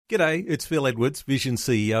G'day, it's Phil Edwards, Vision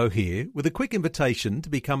CEO here, with a quick invitation to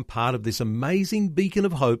become part of this amazing beacon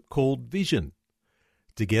of hope called Vision.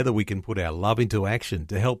 Together we can put our love into action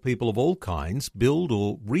to help people of all kinds build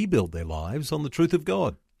or rebuild their lives on the truth of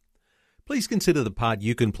God. Please consider the part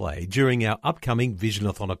you can play during our upcoming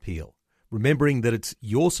Visionathon appeal, remembering that it's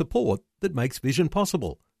your support that makes Vision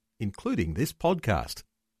possible, including this podcast.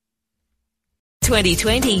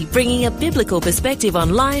 2020, bringing a biblical perspective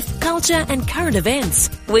on life, culture and current events.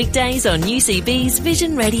 Weekdays on UCB's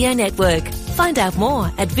Vision Radio Network. Find out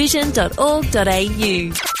more at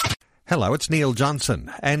vision.org.au. Hello, it's Neil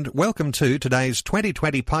Johnson, and welcome to today's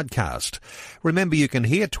 2020 podcast. Remember, you can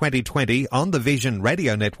hear 2020 on the Vision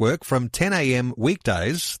Radio Network from 10 a.m.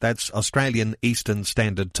 weekdays, that's Australian Eastern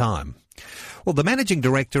Standard Time. Well, the Managing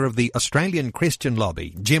Director of the Australian Christian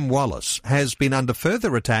Lobby, Jim Wallace, has been under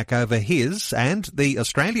further attack over his and the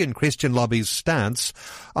Australian Christian Lobby's stance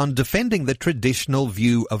on defending the traditional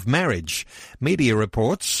view of marriage. Media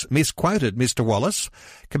reports misquoted Mr. Wallace,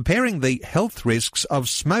 comparing the health risks of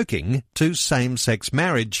smoking to same-sex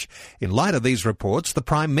marriage. In light of these reports, the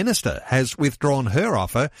Prime Minister has withdrawn her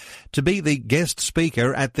offer to be the guest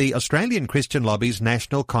speaker at the Australian Christian Lobby's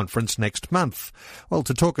National Conference next month. Well,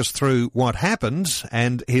 to talk us through what happened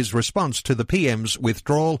and his response to the PM's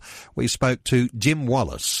withdrawal, we spoke to Jim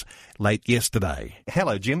Wallace late yesterday.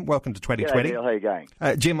 Hello, Jim. Welcome to 2020. Hey, Neil, how are you going?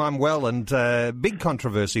 Jim, I'm well, and big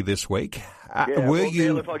controversy this week.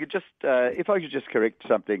 Neil, if I could just correct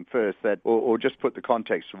something first, or just put the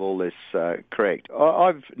context of all this correct.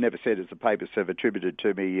 I've never said, as the papers have attributed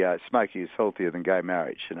to me, smoking is healthier than gay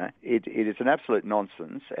marriage. You know, it is an absolute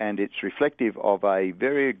nonsense, and it's reflective of a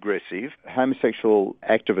very aggressive homosexual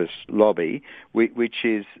activist lobby, which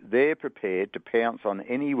is there prepared to pounce on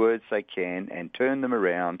any words they can and turn them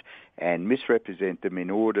around and misrepresent them in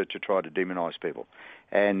order to try to demonise people.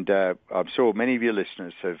 And I'm sure many of your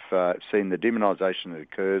listeners have seen the demonisation that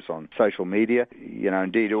occurs on social media,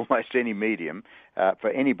 indeed almost any medium, for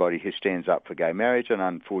anybody who stands up for gay marriage, and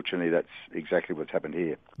unfortunately that's exactly what's happened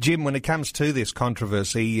here. Jim, when it comes to this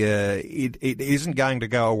controversy, it isn't going to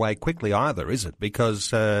go away quickly either, is it? Because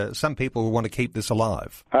some people want to keep this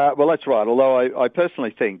alive. Well, that's right, although I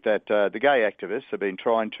personally think that the gay activists have been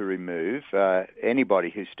trying to remove anybody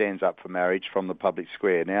who stands up for marriage from the public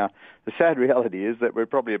square. Now, the sad reality is that we're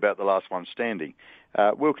probably about the last one standing.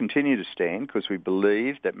 We'll continue to stand because we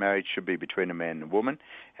believe that marriage should be between a man and a woman,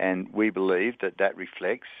 and we believe that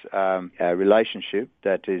reflects a relationship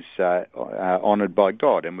that is honoured by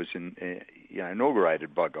God and was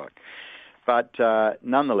inaugurated by God. But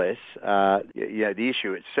nonetheless, the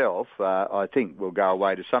issue itself, I think, will go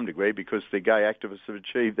away to some degree because the gay activists have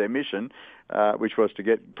achieved their mission, which was to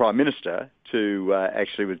get Prime Minister to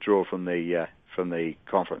actually withdraw from the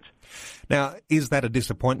conference. Now, is that a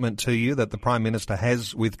disappointment to you that the Prime Minister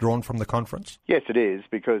has withdrawn from the conference? Yes, it is,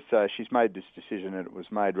 because she's made this decision and it was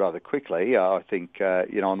made rather quickly, I think,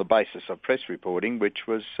 on the basis of press reporting, which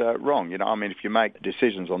was wrong. If you make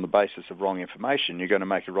decisions on the basis of wrong information, you're going to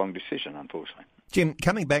make a wrong decision, unfortunately. Jim,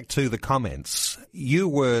 coming back to the comments, you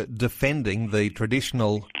were defending the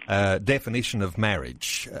traditional definition of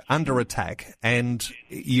marriage under attack, and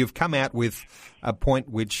you've come out with a point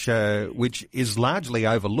which is largely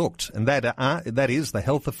overlooked, and that is the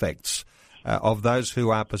health effects of those who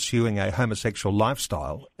are pursuing a homosexual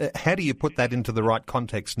lifestyle. How do you put that into the right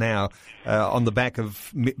context now on the back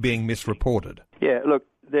of being misreported? Yeah, look,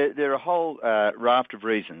 there are a whole raft of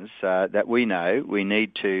reasons that we know we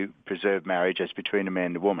need to preserve marriage as between a man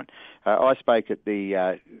and a woman. I spoke at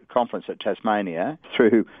the conference at Tasmania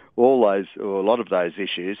through all those, or a lot of those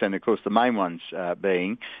issues, and of course the main ones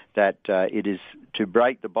being that it is to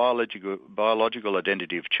break the biological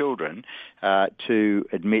identity of children to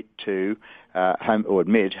admit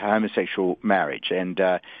homosexual marriage. And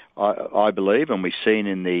I believe, and we've seen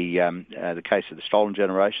in the case of the stolen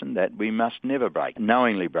generation, that we must never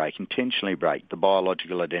knowingly break, intentionally break the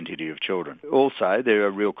biological identity of children. Also, there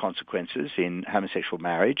are real consequences in homosexual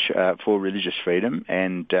marriage for religious freedom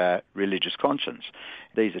and religious conscience.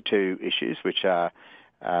 These are two issues which are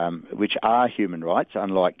human rights,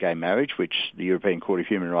 unlike gay marriage, which the European Court of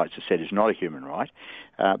Human Rights has said is not a human right.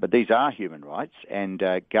 But these are human rights, and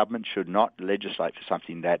government should not legislate for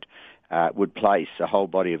something that would place a whole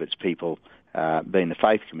body of its people, being the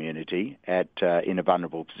faith community, in a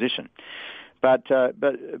vulnerable position. But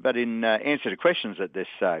in answer to questions at this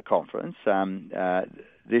conference,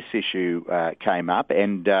 this issue came up,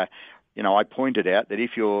 and I pointed out that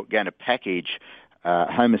if you're going to package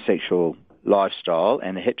homosexual lifestyle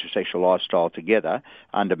and the heterosexual lifestyle together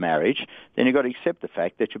under marriage, then you've got to accept the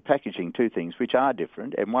fact that you're packaging two things which are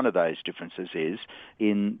different, and one of those differences is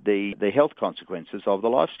in the health consequences of the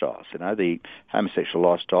lifestyles. The homosexual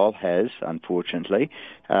lifestyle has, unfortunately,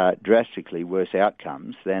 drastically worse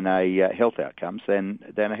outcomes than health outcomes than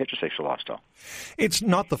a heterosexual lifestyle. It's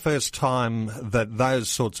not the first time that those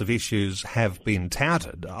sorts of issues have been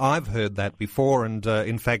touted. I've heard that before, and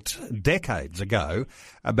in fact, decades ago,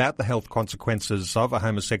 about the health consequences of a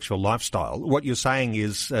homosexual lifestyle. What you're saying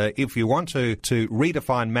is if you want to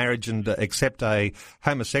redefine marriage and accept a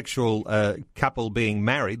homosexual couple being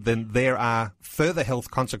married, then there are further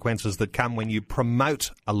health consequences that come when you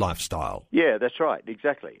promote a lifestyle. Yeah, that's right,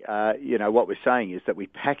 exactly. What we're saying is that we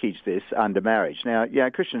package this under marriage. Now,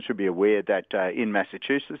 Christians should be aware that in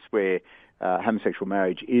Massachusetts, where homosexual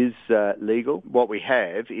marriage is legal, what we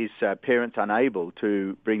have is parents unable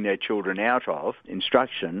to bring their children out of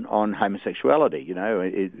instruction on homosexuality,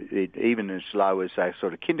 even as low as a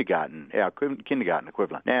sort of kindergarten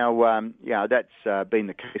equivalent. Now, that's been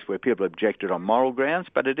the case where people objected on moral grounds,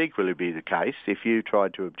 but it'd equally be the case if you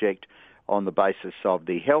tried to object on the basis of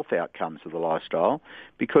the health outcomes of the lifestyle,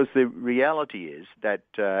 because the reality is that,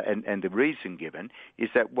 and the reason given, is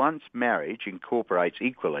that once marriage incorporates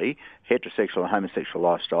equally heterosexual and homosexual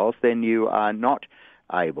lifestyles, then you are not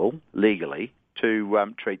able, legally,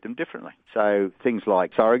 to treat them differently. So things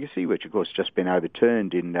like surrogacy, which of course has just been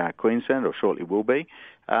overturned in Queensland, or shortly will be,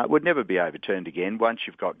 would never be overturned again once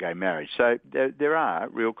you've got gay marriage. So there are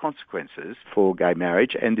real consequences for gay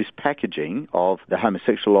marriage, and this packaging of the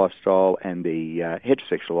homosexual lifestyle and the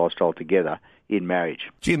heterosexual lifestyle together in marriage.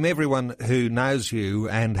 Jim, everyone who knows you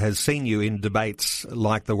and has seen you in debates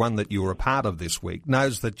like the one that you were a part of this week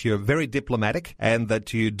knows that you're very diplomatic and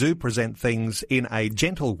that you do present things in a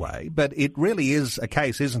gentle way, but it really is a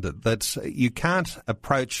case, isn't it, that you can't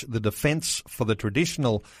approach the defence for the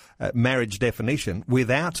traditional marriage definition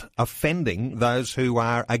without offending those who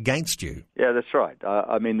are against you. Yeah, that's right.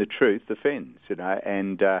 The truth offends,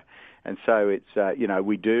 and so it's,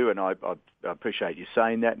 we do, and I appreciate you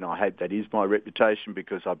saying that, and I hope that is my reputation,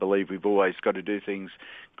 because I believe we've always got to do things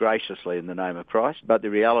graciously in the name of Christ. But the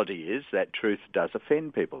reality is that truth does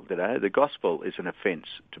offend people. The gospel is an offence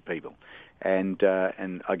to people. And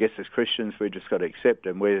I guess as Christians, we've just got to accept,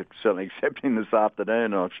 and we're certainly accepting this afternoon,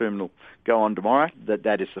 and I'm sure it'll go on tomorrow,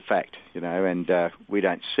 that is the fact, and we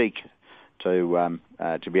don't seek to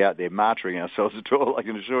be out there martyring ourselves at all. I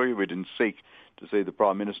can assure you we didn't seek to see the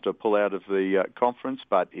Prime Minister pull out of the conference,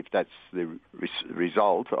 but if that's the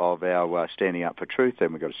result of our standing up for truth,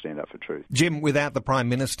 then we've got to stand up for truth. Jim, without the Prime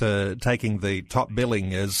Minister taking the top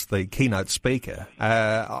billing as the keynote speaker,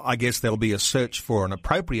 I guess there'll be a search for an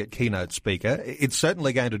appropriate keynote speaker. It's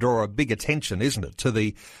certainly going to draw a big attention, isn't it, to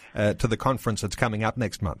the conference that's coming up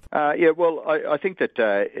next month? I think that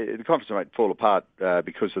the conference might fall apart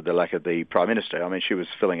because of the lack of the Prime Minister. She was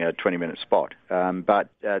filling a 20-minute spot. But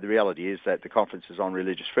the reality is that the conference is on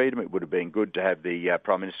religious freedom. It would have been good to have the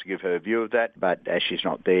Prime Minister give her view of that, but as she's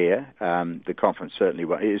not there, the conference certainly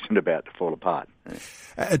isn't about to fall apart.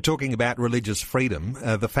 Talking about religious freedom,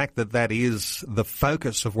 the fact that is the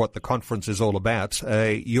focus of what the conference is all about,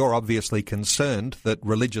 you're obviously concerned that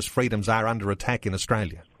religious freedoms are under attack in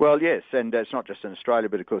Australia. Well, yes, and it's not just in Australia,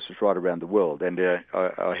 but of course it's right around the world. And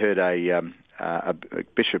I heard a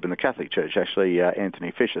bishop in the Catholic Church, actually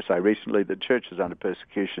Anthony Fisher, say recently that the church is under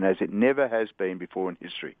persecution as it never has been before in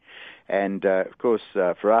history. And of course,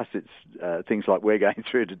 for us, it's things like we're going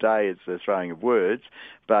through today, it's a throwing of words,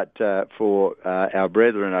 but for our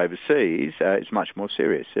brethren overseas, it's much more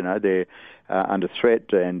serious. They're under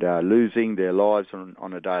threat and losing their lives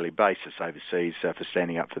on a daily basis overseas for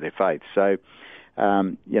standing up for their faith. So,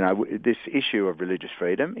 this issue of religious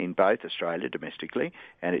freedom in both Australia domestically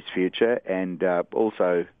and its future, and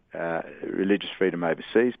also religious freedom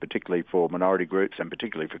overseas, particularly for minority groups and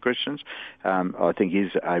particularly for Christians, I think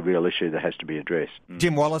is a real issue that has to be addressed.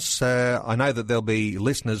 Jim Wallace, I know that there'll be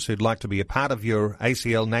listeners who'd like to be a part of your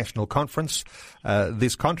ACL National Conference.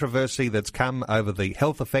 This controversy that's come over the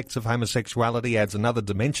health effects of homosexuality adds another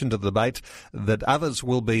dimension to the debate that others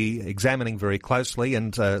will be examining very closely,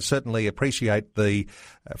 and certainly appreciate the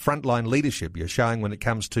frontline leadership you're showing when it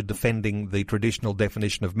comes to defending the traditional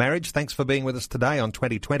definition of marriage. Thanks for being with us today on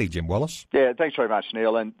 2020. Jim Wallace. Yeah, thanks very much,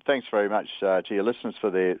 Neil, and thanks very much to your listeners for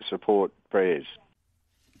their support, prayers.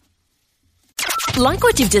 Like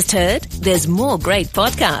what you've just heard? There's more great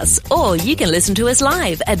podcasts, or you can listen to us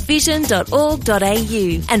live at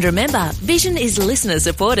vision.org.au. And remember, Vision is listener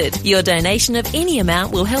supported. Your donation of any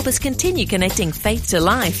amount will help us continue connecting faith to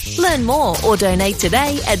life. Learn more or donate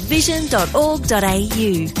today at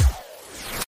vision.org.au.